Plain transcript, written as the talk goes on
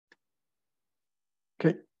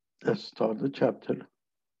Let's start the chapter.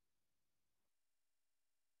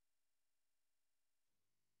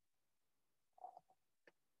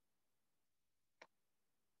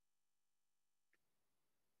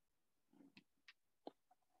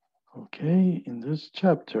 Okay, in this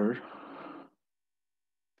chapter,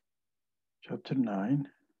 chapter 9,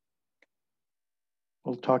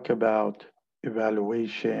 we'll talk about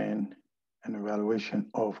evaluation and evaluation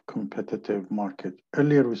of competitive market.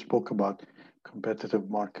 Earlier, we spoke about competitive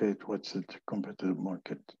market. What's the competitive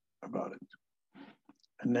market about it?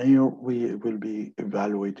 And now we will be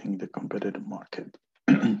evaluating the competitive market.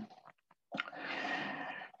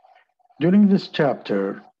 During this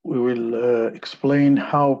chapter, we will explain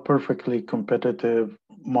how perfectly competitive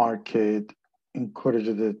market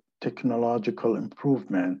encourages the technological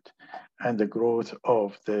improvement and the growth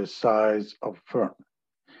of the size of firm.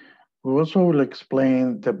 We also will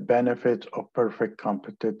explain the benefits of perfect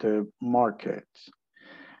competitive markets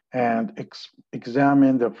and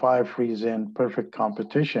examine the 5 reasons perfect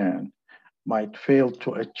competition might fail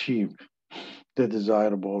to achieve the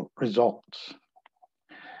desirable results.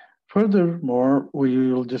 Furthermore,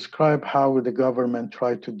 we will describe how the government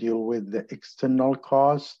tried to deal with the external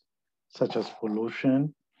costs, such as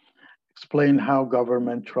pollution, explain how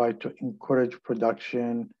government tried to encourage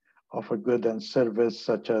production of a good and service,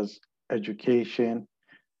 such as education,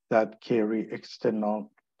 that carry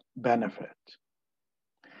external benefit.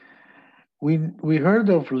 We heard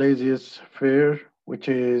of laissez-faire, which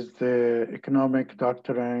is the economic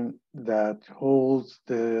doctrine that holds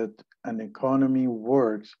that an economy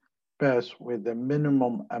works best with the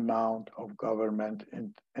minimum amount of government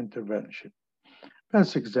intervention.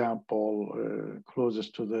 Best example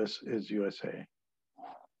closest to this is USA.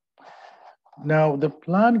 Now, the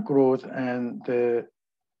planned growth and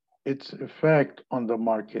its effect on the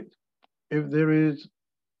market. If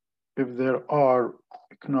there are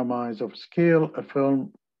economies of scale, a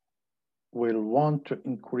firm will want to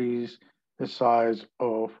increase the size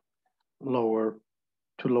of lower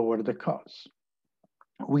the cost.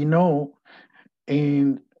 We know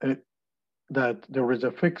in that there is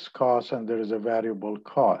a fixed cost and there is a variable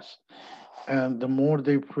cost, and the more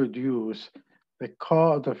they produce,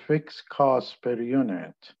 the fixed cost per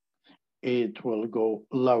unit, it will go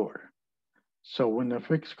lower. So when the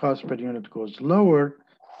fixed cost per unit goes lower,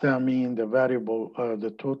 that means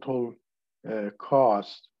the total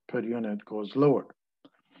cost per unit goes lower.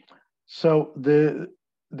 So the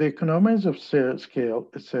economies of scale,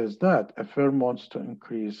 it says that a firm wants to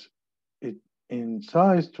increase it in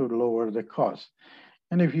size to lower the cost.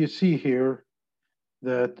 And if you see here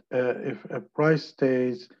that if a price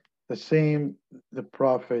stays the same, the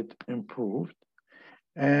profit improved.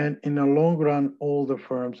 And in the long run, all the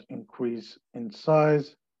firms increase in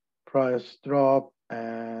size, price drop,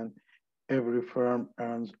 and every firm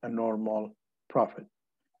earns a normal profit.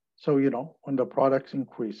 So, when the product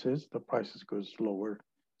increases, the prices goes lower.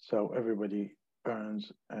 So everybody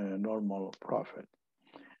earns a normal profit.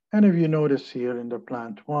 And if you notice here in the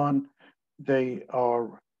plant one, they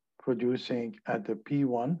are producing at the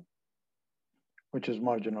P1, which is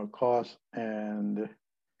marginal cost and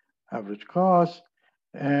average cost.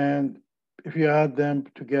 And if you add them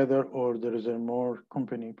together, or there is a more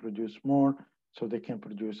company produce more, so they can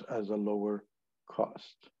produce as a lower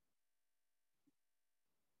cost.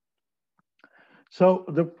 So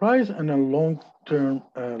the price in a long-term,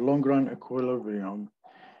 long-run equilibrium,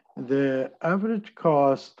 the average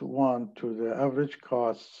cost 1 to the average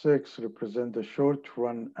cost 6 represent the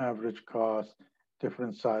short-run average cost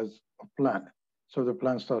different size of plant. So the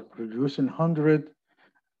plant starts producing 100,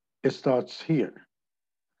 it starts here,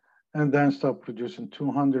 and then start producing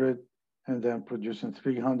 200, and then producing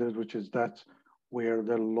 300, that's where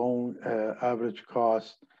the long average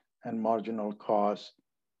cost and marginal cost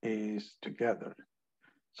is together.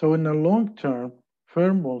 So in the long term,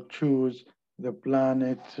 firm will choose the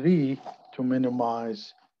planet 3 to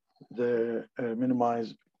minimize the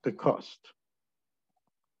cost.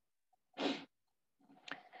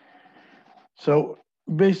 So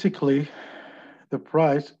basically, the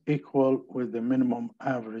price equal with the minimum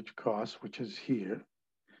average cost, which is here,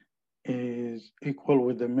 is equal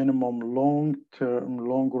with the minimum long-term,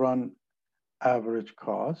 long-run average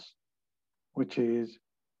cost, which is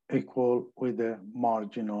equal with the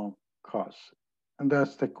marginal cost. And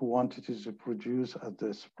that's the quantities produced at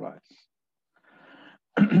this price.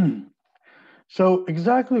 So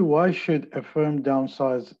exactly why should a firm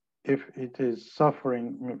downsize if it is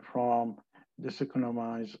suffering from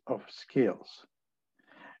diseconomies of scales?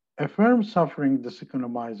 A firm suffering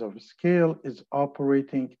diseconomies of scale is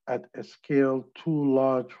operating at a scale too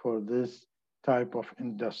large for this type of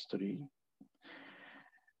industry.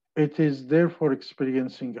 It is therefore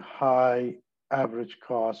experiencing high average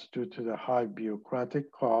costs due to the high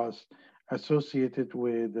bureaucratic costs associated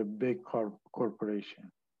with a big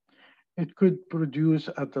corporation. It could produce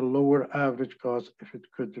at a lower average cost if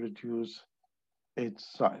it could reduce its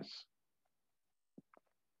size.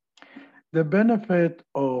 The benefit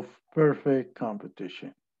of perfect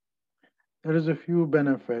competition. There is a few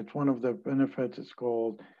benefits. One of the benefits is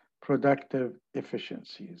called productive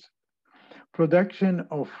efficiencies. Production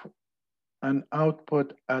of an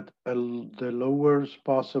output at the lowest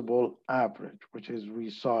possible average, which is we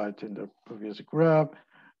saw it in the previous graph.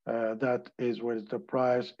 That is where the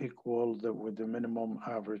price equal with the minimum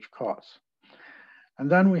average cost. And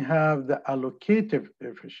then we have the allocative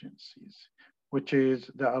efficiencies, which is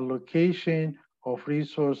the allocation of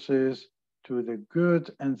resources to the goods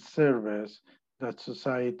and service that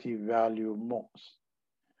society value most.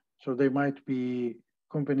 So they might be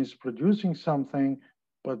companies producing something,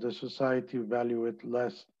 but the society value it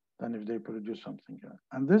less than if they produce something else.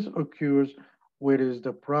 And this occurs where is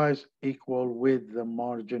the price equal with the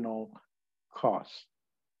marginal cost.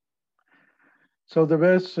 So the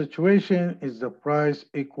best situation is the price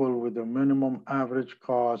equal with the minimum average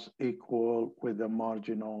cost equal with the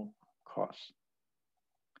marginal cost.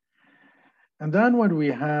 And then what we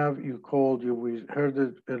have, we heard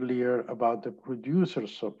it earlier about the producer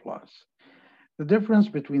surplus. The difference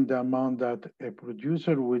between the amount that a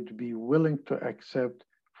producer would be willing to accept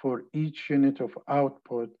for each unit of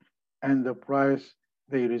output and the price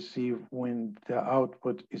they receive when the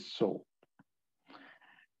output is sold.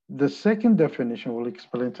 The second definition, we'll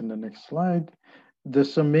explain it in the next slide, the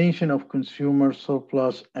summation of consumer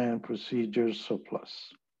surplus and procedure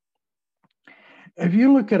surplus. If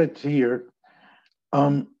you look at it here,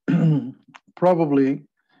 probably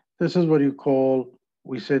this is what you call,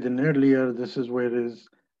 we said in earlier, this is where it is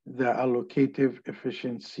the allocative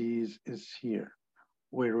efficiencies is here,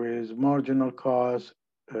 whereas marginal cost,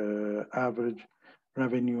 average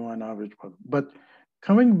revenue, and average profit. But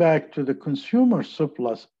coming back to the consumer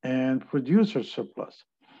surplus and producer surplus,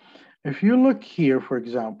 if you look here, for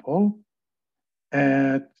example,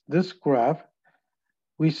 at this graph,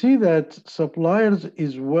 we see that suppliers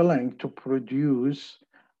is willing to produce,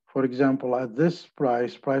 for example, at this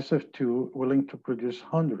price of 2, willing to produce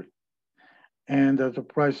 100. And at the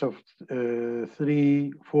price of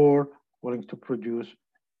 3, 4, willing to produce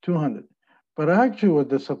 200. But actually what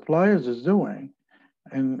the suppliers is doing,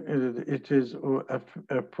 and it is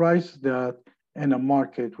a price that in a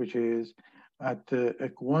market which is at a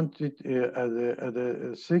quantity at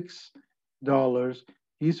 $6,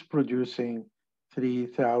 he's producing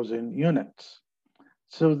 3,000 units.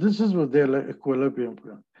 So this is what their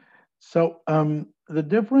equilibrium. So the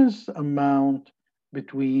difference amount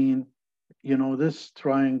between, this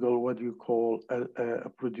triangle, what you call a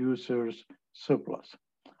producer's surplus.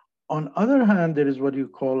 On other hand, there is what you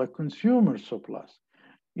call a consumer surplus.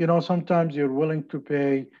 Sometimes you're willing to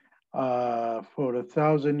pay for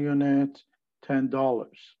 1,000 units, $10.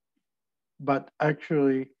 But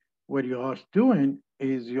actually, what you are doing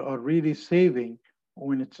is you are really saving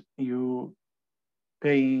when you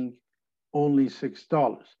paying only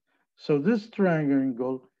 $6. So this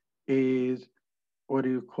triangle is what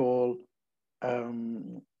you call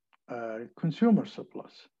consumer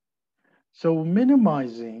surplus. So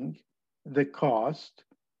minimizing the cost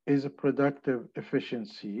is a productive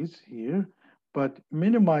efficiencies here, but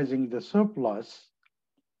minimizing the surplus,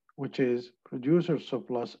 which is producer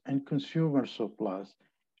surplus and consumer surplus,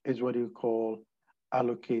 is what you call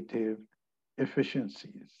allocative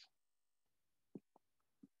efficiencies.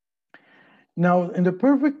 Now, in the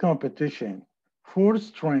perfect competition, 4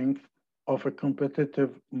 strengths of a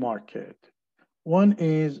competitive market. One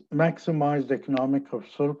is maximize the economic of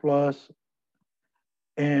surplus,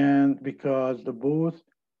 and because the both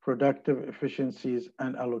productive efficiencies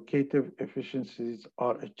and allocative efficiencies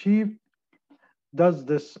are achieved, does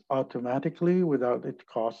this automatically without it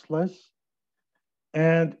costless,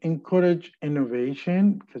 and encourage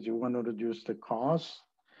innovation because you want to reduce the cost,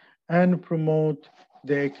 and promote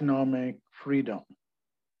the economic freedom.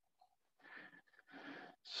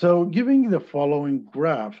 So giving the following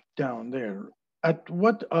graph down there, at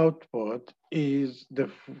what output is the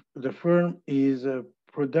firm is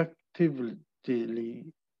productively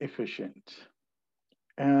efficient?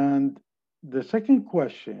 And the second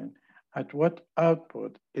question, at what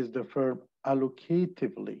output is the firm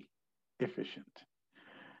allocatively efficient?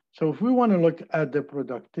 So if we want to look at the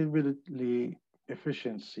productivity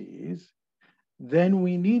efficiencies, then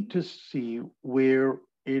we need to see where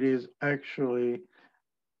it is actually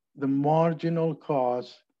the marginal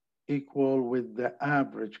cost equal with the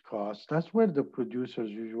average cost. That's where the producers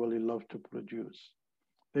usually love to produce.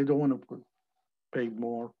 They don't want to pay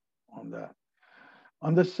more on that.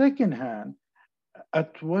 On the second hand,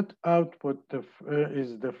 at what output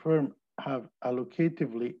is the firm have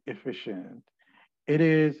allocatively efficient? It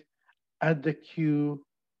is at the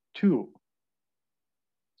Q2.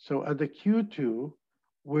 So at the Q2,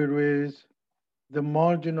 whereas the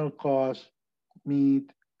marginal cost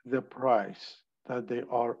meet the price that they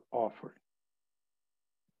are offering.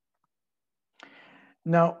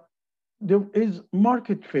 Now, there is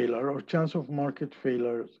market failure or chance of market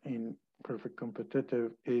failures in perfect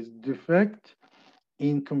competitive is defect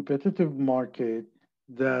in competitive market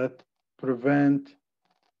that prevent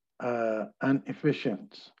an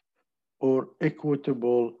efficient or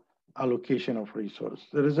equitable allocation of resource.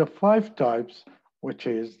 There is a 5 types, which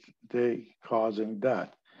is they causing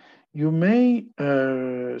that. You may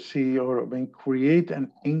see or may create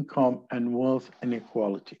an income and wealth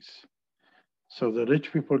inequalities. So the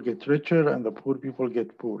rich people get richer and the poor people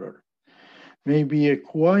get poorer. Maybe a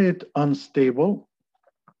quiet, unstable,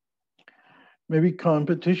 maybe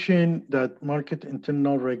competition that market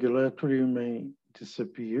internal regulatory may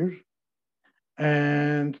disappear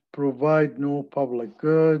and provide no public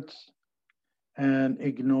goods and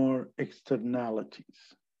ignore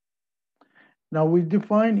externalities. Now we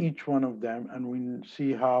define each one of them and we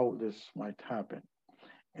see how this might happen.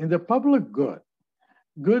 In the public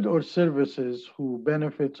good or services whose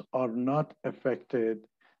benefits are not affected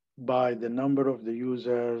by the number of the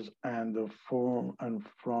users and the form and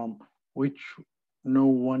from which no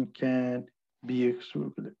one can be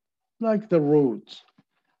excluded, like the roads,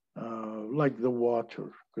 like the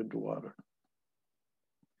water, good water.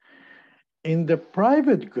 In the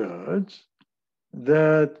private goods,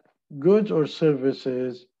 that goods or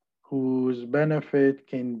services whose benefit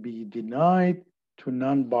can be denied to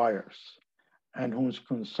non-buyers and whose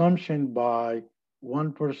consumption by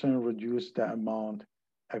one person reduce the amount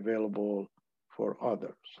available for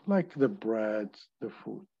others, like the breads, the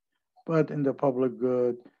food. But in the public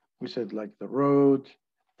good, we said like the roads,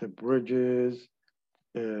 the bridges,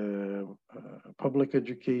 public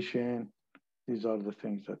education. These are the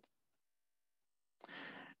things that.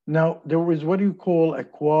 Now, there is what you call a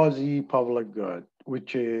quasi-public good,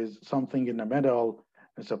 which is something in the middle.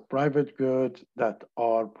 It's a private good that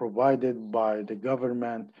are provided by the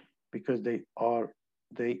government because they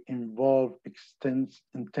involve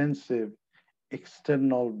intensive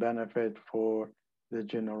external benefit for the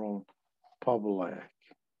general public.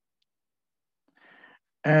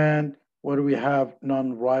 And what do we have?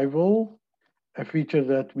 Non-rival, a feature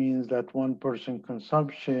that means that one person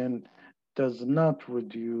consumption does not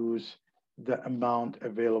reduce the amount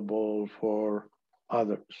available for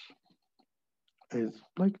others. Is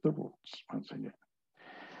like the rules, once again.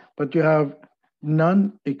 But you have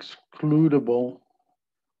non-excludable,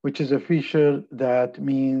 which is a feature that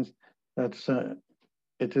means that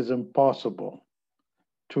it is impossible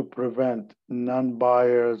to prevent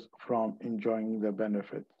non-buyers from enjoying the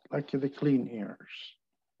benefit, like the clean airs.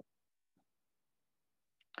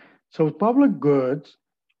 So public goods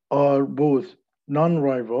are both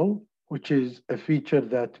non-rival, which is a feature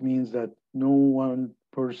that means that no one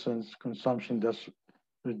person's consumption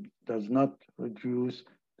does not reduce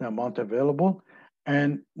the amount available,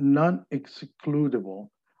 and non-excludable,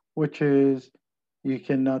 which is you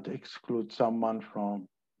cannot exclude someone from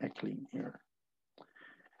a clean air.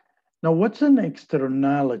 Now, what's an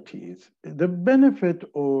externalities? The benefit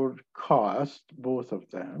or cost, both of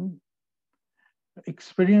them,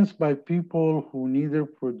 experienced by people who neither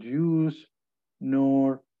produce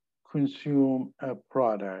nor consume a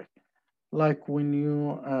product. Like when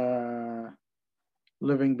you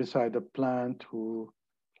living beside a plant who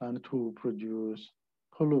produce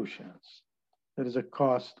pollutions, there is a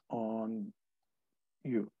cost on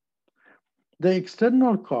you. The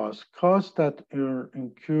external costs that are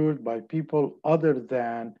incurred by people other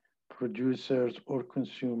than producers or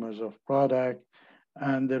consumers of product,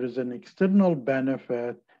 and there is an external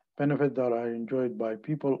benefit that are enjoyed by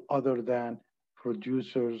people other than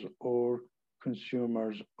producers or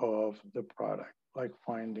consumers of the product, like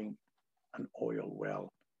finding an oil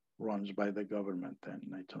well runs by the government and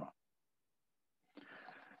later on.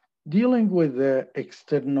 Dealing with the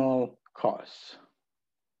external costs.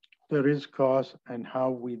 There is cost and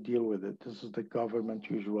how we deal with it. This is the government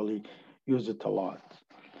usually use it a lot.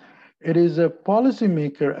 It is a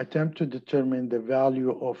policymaker attempt to determine the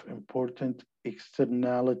value of important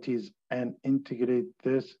externalities and integrate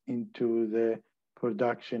this into the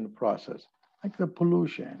production process, like the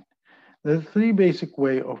pollution. The 3 basic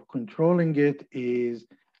way of controlling it is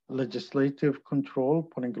legislative control,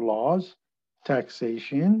 putting laws,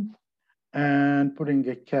 taxation, and putting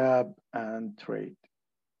a cap and trade.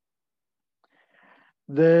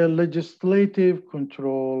 The legislative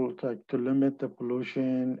control, like to limit the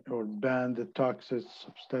pollution or ban the toxic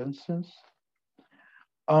substances.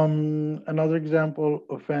 Another example,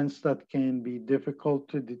 offense that can be difficult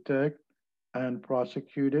to detect and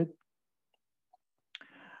prosecuted.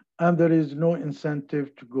 And there is no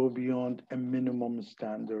incentive to go beyond a minimum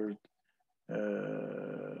standard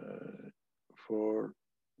for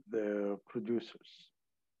the producers.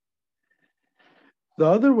 The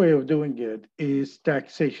other way of doing it is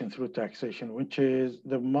taxation through taxation, which is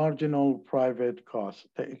the marginal private cost,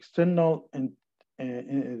 the external and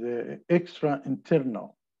the extra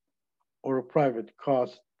internal or private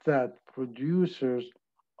cost that producers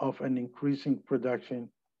of an increasing production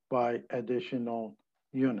by additional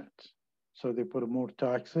units. So they put more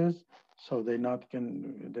taxes, so they not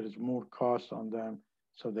can, there is more cost on them,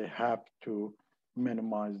 so they have to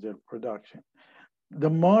minimize their production. The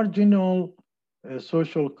marginal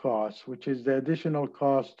social cost, which is the additional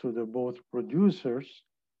cost to the both producers,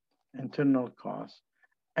 internal cost,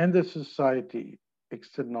 and the society,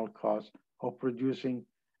 external cost of producing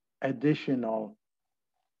additional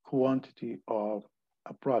quantity of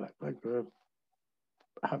a product, like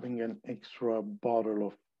having an extra bottle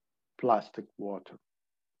of plastic water.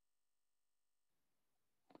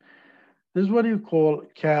 This is what you call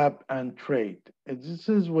cap and trade. This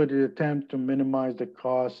is what it attempt to minimize the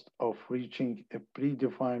cost of reaching a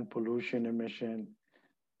predefined pollution emission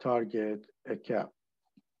target, a cap.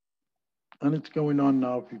 And it's going on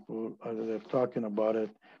now. People they're talking about it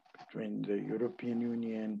between the European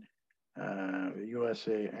Union,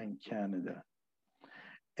 USA, and Canada.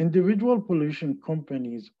 Individual pollution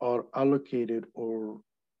companies are allocated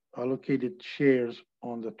shares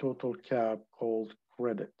on the total cap called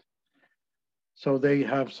credit. So they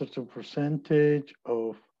have certain percentage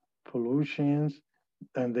of pollutions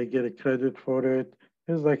and they get a credit for it.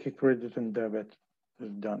 It's like a credit and debit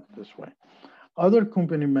is done this way. Other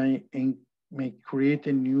company may create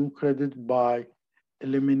a new credit by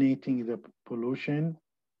eliminating the pollution.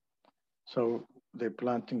 So they're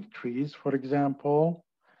planting trees, for example.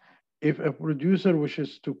 If a producer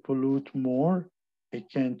wishes to pollute more, it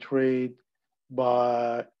can trade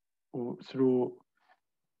by through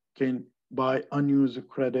can buy unused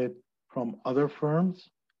credit from other firms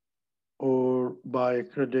or buy a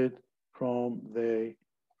credit from they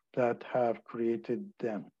that have created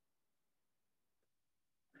them.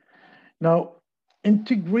 Now,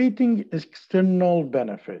 integrating external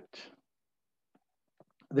benefit.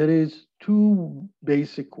 There is two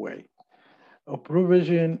basic way. A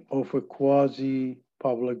provision of a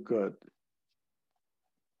quasi-public good,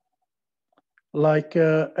 like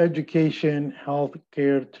education,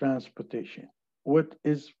 healthcare, transportation. What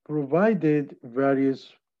is provided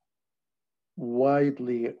varies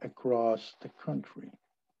widely across the country.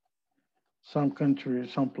 Some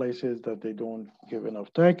countries, some places that they don't give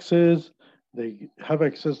enough taxes, they have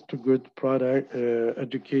access to good product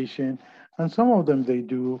education, and some of them they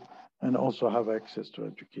do and also have access to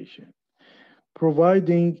education.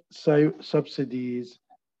 Providing subsidies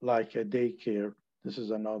like a daycare, this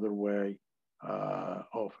is another way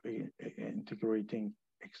of integrating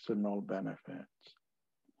external benefits.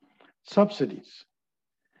 Subsidies,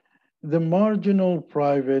 the marginal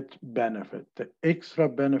private benefit, the extra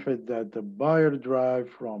benefit that the buyer derives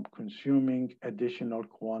from consuming additional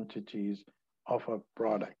quantities of a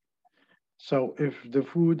product. So if the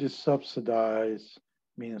food is subsidized,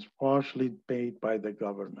 means partially paid by the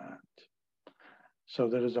government. So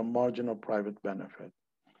there is a marginal private benefit.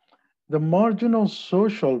 The marginal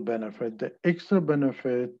social benefit, the extra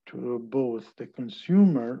benefit to both the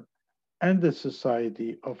consumer and the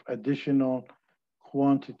society of additional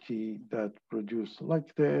quantity that produce,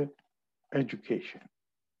 like the education.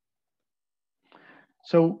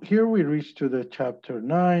 So here we reach to the chapter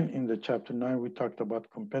 9. In the chapter 9, we talked about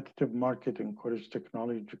competitive market, encourage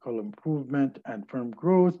technological improvement and firm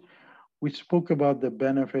growth. We spoke about the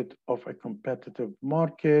benefit of a competitive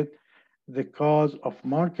market, the cause of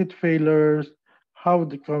market failures, how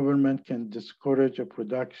the government can discourage a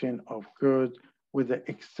production of goods with the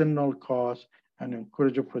external cost and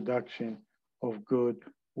encourage a production of goods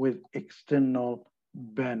with external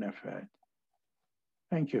benefit.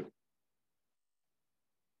 Thank you.